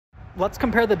Let's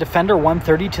compare the Defender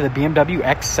 130 to the BMW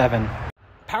X7.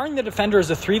 Powering the Defender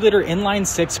is a 3-liter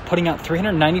inline-six, putting out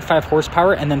 395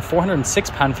 horsepower and then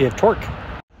 406 pound-feet of torque.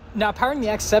 Now, powering the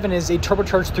X7 is a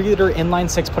turbocharged 3-liter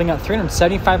inline-six, putting out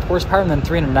 375 horsepower and then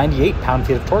 398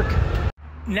 pound-feet of torque.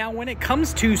 Now, when it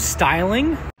comes to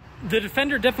styling, the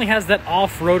Defender definitely has that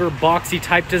off-roader boxy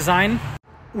type design,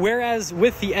 whereas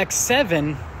with the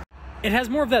X7, it has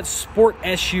more of that sport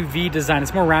SUV design.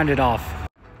 It's more rounded off.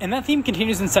 And that theme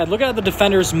continues inside. Look at how the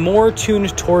Defender's more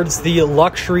tuned towards the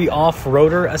luxury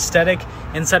off-roader aesthetic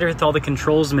inside with all the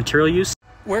controls and material use.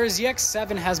 Whereas the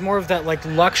X7 has more of that like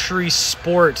luxury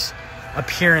sport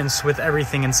appearance with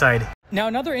everything inside. Now,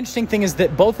 another interesting thing is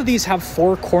that both of these have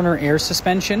 4-corner air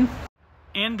suspension,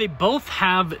 and they both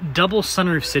have double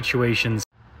sunroof situations.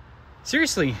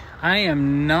 Seriously, I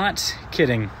am not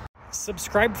kidding.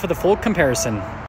 Subscribe for the full comparison.